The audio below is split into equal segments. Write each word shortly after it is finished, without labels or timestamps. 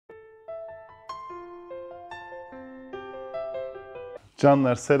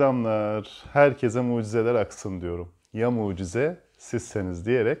Canlar selamlar. Herkese mucizeler aksın diyorum. Ya mucize sizseniz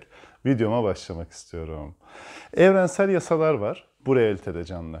diyerek videoma başlamak istiyorum. Evrensel yasalar var bu realitede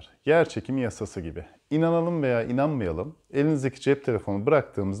canlar. Yerçekim yasası gibi. İnanalım veya inanmayalım elinizdeki cep telefonu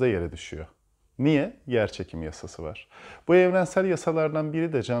bıraktığımızda yere düşüyor. Niye? Yerçekim yasası var. Bu evrensel yasalardan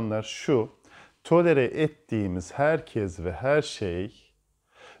biri de canlar şu. Tolere ettiğimiz herkes ve her şey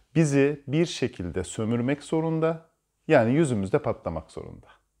bizi bir şekilde sömürmek zorunda. Yani yüzümüzde patlamak zorunda.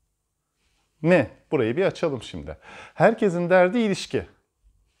 Ne? Burayı bir açalım şimdi. Herkesin derdi ilişki.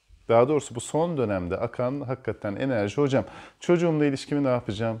 Daha doğrusu bu son dönemde akan hakikaten enerji. Hocam çocuğumla ilişkimi ne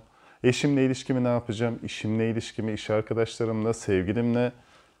yapacağım? Eşimle ilişkimi ne yapacağım? İşimle ilişkimi, iş arkadaşlarımla, sevgilimle.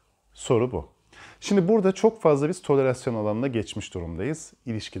 Soru bu. Şimdi burada çok fazla biz tolerasyon alanına geçmiş durumdayız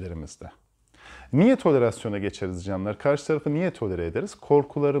ilişkilerimizde. Niye tolerasyona geçeriz canlar? Karşı tarafı niye tolere ederiz?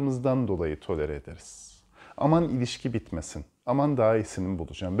 Korkularımızdan dolayı tolere ederiz. Aman ilişki bitmesin. Aman daha iyisini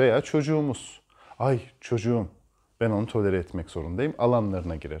bulacağım. Veya çocuğumuz. Ay çocuğum. Ben onu tolere etmek zorundayım.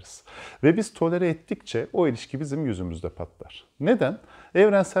 Alanlarına gireriz. Ve biz tolere ettikçe o ilişki bizim yüzümüzde patlar. Neden?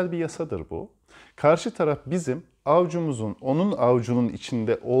 Evrensel bir yasadır bu. Karşı taraf bizim avcumuzun, onun avcunun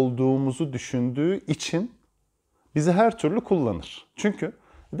içinde olduğumuzu düşündüğü için bizi her türlü kullanır. Çünkü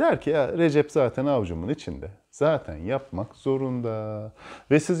der ki ya Recep zaten avcumun içinde. Zaten yapmak zorunda.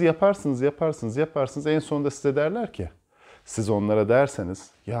 Ve siz yaparsınız. En sonunda size derler ki, siz onlara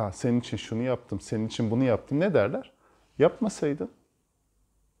derseniz, ya senin için şunu yaptım, senin için bunu yaptım, ne derler? Yapmasaydın.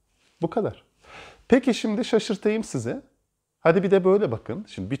 Bu kadar. Peki şimdi şaşırtayım sizi. Hadi bir de böyle bakın.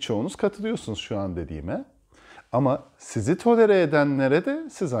 Şimdi birçoğunuz katılıyorsunuz şu an dediğime. Ama sizi tolere edenlere de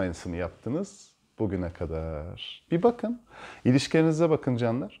siz aynısını yaptınız bugüne kadar. Bir bakın. İlişkilerinize bakın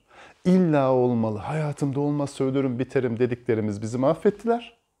canlar. İlla olmalı, hayatımda olmazsa ölürüm biterim dediklerimiz bizi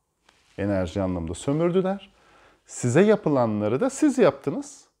mahvettiler. Enerji anlamda sömürdüler. Size yapılanları da siz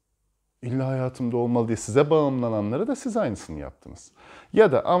yaptınız. İlla hayatımda olmalı diye size bağımlananları da siz aynısını yaptınız.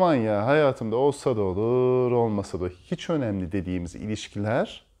 Ya da aman ya hayatımda olsa da olur, olmasa da hiç önemli dediğimiz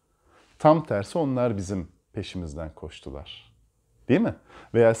ilişkiler tam tersi onlar bizim peşimizden koştular. Değil mi?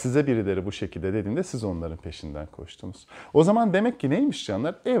 Veya size birileri bu şekilde dediğinde siz onların peşinden koştunuz. O zaman demek ki neymiş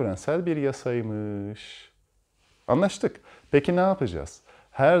canlar? Evrensel bir yasaymış. Anlaştık. Peki ne yapacağız?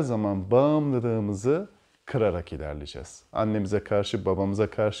 Her zaman bağımlılığımızı kırarak ilerleyeceğiz. Annemize karşı, babamıza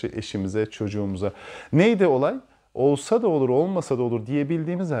karşı, eşimize, çocuğumuza. Neydi olay? Olsa da olur, olmasa da olur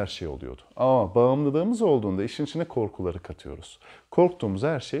diyebildiğimiz her şey oluyordu. Ama bağımlılığımız olduğunda işin içine korkuları katıyoruz. Korktuğumuz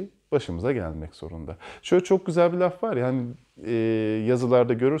her şey başımıza gelmek zorunda. Şöyle çok güzel bir laf var ya, hani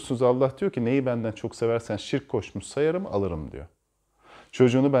yazılarda görürsünüz, Allah diyor ki neyi benden çok seversen şirk koşmuş sayarım alırım diyor.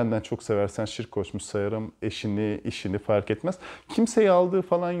 Çocuğunu benden çok seversen şirk koşmuş sayarım, eşini, işini fark etmez. Kimseyi aldığı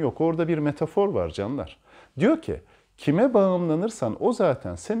falan yok. Orada bir metafor var canlar. Diyor ki kime bağımlanırsan o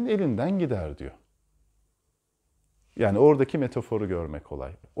zaten senin elinden gider diyor. Yani oradaki metaforu görmek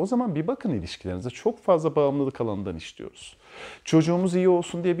kolay. O zaman bir bakın ilişkilerinize, çok fazla bağımlılık alanından işliyoruz. Çocuğumuz iyi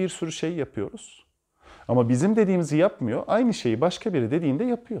olsun diye bir sürü şey yapıyoruz. Ama bizim dediğimizi yapmıyor. Aynı şeyi başka biri dediğinde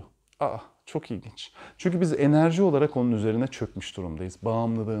yapıyor. Çok ilginç. Çünkü biz enerji olarak onun üzerine çökmüş durumdayız.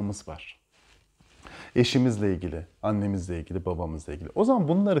 Bağımlılığımız var. Eşimizle ilgili, annemizle ilgili, babamızla ilgili. O zaman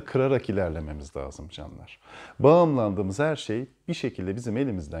bunları kırarak ilerlememiz lazım canlar. Bağımlandığımız her şey bir şekilde bizim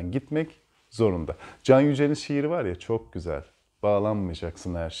elimizden gitmek zorunda. Can Yücel'in şiiri var ya, çok güzel.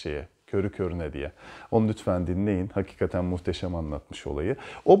 Bağlanmayacaksın her şeye, körü körüne diye. Onu lütfen dinleyin. Hakikaten muhteşem anlatmış olayı.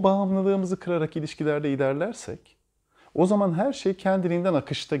 O bağımlılığımızı kırarak ilişkilerde ilerlersek, o zaman her şey kendiliğinden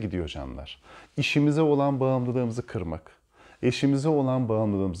akışta gidiyor canlar. İşimize olan bağımlılığımızı kırmak, eşimize olan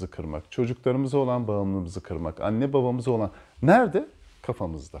bağımlılığımızı kırmak, çocuklarımıza olan bağımlılığımızı kırmak, anne babamıza olan... Nerede?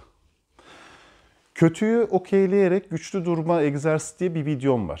 Kafamızda. Kötüyü okeyleyerek güçlü durma egzersizi diye bir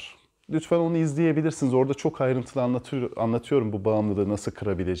videom var. Lütfen onu izleyebilirsiniz. Orada çok ayrıntılı anlatıyorum bu bağımlılığı nasıl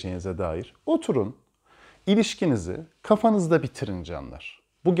kırabileceğinize dair. Oturun, ilişkinizi kafanızda bitirin canlar.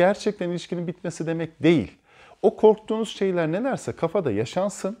 Bu gerçekten ilişkinin bitmesi demek değil. O korktuğunuz şeyler nelerse kafada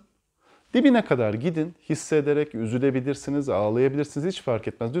yaşansın. Dibine kadar gidin, hissederek üzülebilirsiniz, ağlayabilirsiniz, hiç fark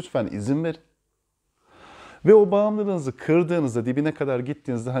etmez. Lütfen izin verin. Ve o bağımlılığınızı kırdığınızda, dibine kadar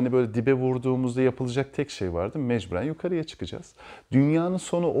gittiğinizde, hani böyle dibe vurduğumuzda yapılacak tek şey vardı. Mecburen yukarıya çıkacağız. Dünyanın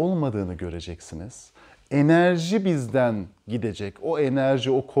sonu olmadığını göreceksiniz. Enerji bizden gidecek. O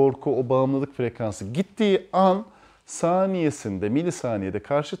enerji, o korku, o bağımlılık frekansı gittiği an saniyesinde, milisaniyede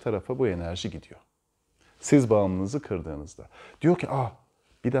karşı tarafa bu enerji gidiyor. Siz bağımlılığınızı kırdığınızda. Diyor ki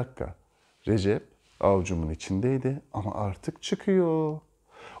bir dakika, Recep avcumun içindeydi ama artık çıkıyor.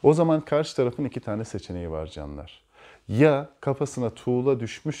 O zaman karşı tarafın iki tane seçeneği var canlar. Ya kafasına tuğla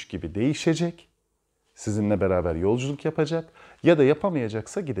düşmüş gibi değişecek, sizinle beraber yolculuk yapacak ya da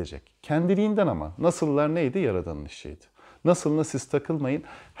yapamayacaksa gidecek. Kendiliğinden ama. Nasıllar neydi? Yaradanın işiydi. Nasılına siz takılmayın.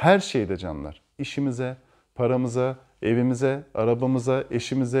 Her şeyde canlar. İşimize, paramıza, evimize, arabamıza,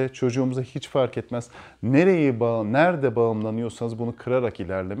 eşimize, çocuğumuza hiç fark etmez. Nerede bağımlanıyorsanız bunu kırarak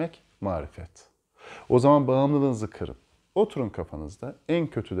ilerlemek marifet. O zaman bağımlılığınızı kırın. Oturun kafanızda, en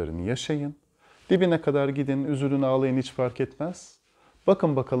kötülerini yaşayın. Dibine kadar gidin, üzülün, ağlayın, hiç fark etmez.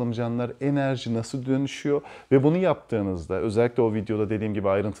 Bakın bakalım canlar, enerji nasıl dönüşüyor ve bunu yaptığınızda, özellikle o videoda dediğim gibi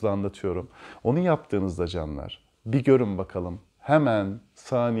ayrıntılı anlatıyorum. Onu yaptığınızda canlar, bir görün bakalım hemen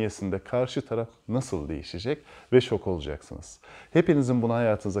saniyesinde karşı taraf nasıl değişecek ve şok olacaksınız. Hepinizin bunu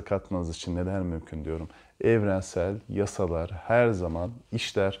hayatınıza katmanız için neler mümkün diyorum. Evrensel yasalar her zaman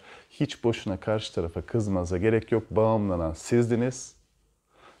işler. Hiç boşuna karşı tarafa kızmanıza gerek yok. Bağımlanan sizdiniz.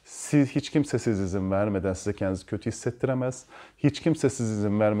 Hiç kimse siz izin vermeden size kendinizi kötü hissettiremez. Hiç kimse siz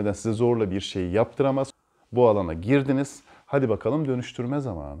izin vermeden size zorla bir şeyi yaptıramaz. Bu alana girdiniz. Hadi bakalım dönüştürme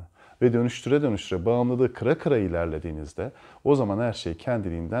zamanı. Ve dönüştüre dönüştüre bağımlılığı kıra kıra ilerlediğinizde o zaman her şey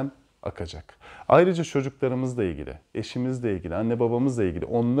kendiliğinden akacak. Ayrıca çocuklarımızla ilgili, eşimizle ilgili, anne babamızla ilgili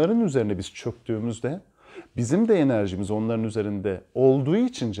onların üzerine biz çöktüğümüzde bizim de enerjimiz onların üzerinde olduğu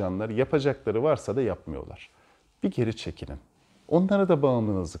için canlar yapacakları varsa da yapmıyorlar. Bir geri çekilin. Onlara da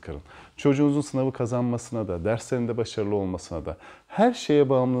bağımlılığınızı kırın. Çocuğunuzun sınavı kazanmasına da, derslerinde başarılı olmasına da, her şeye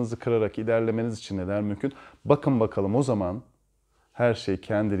bağımlılığınızı kırarak ilerlemeniz için neler mümkün? Bakın bakalım o zaman her şey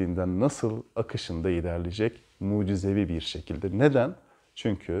kendiliğinden nasıl akışında ilerleyecek? Mucizevi bir şekilde. Neden?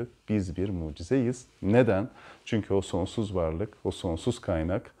 Çünkü biz bir mucizeyiz. Neden? Çünkü o sonsuz varlık, o sonsuz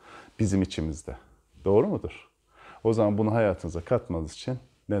kaynak bizim içimizde. Doğru mudur? O zaman bunu hayatınıza katmanız için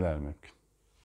neler mümkün?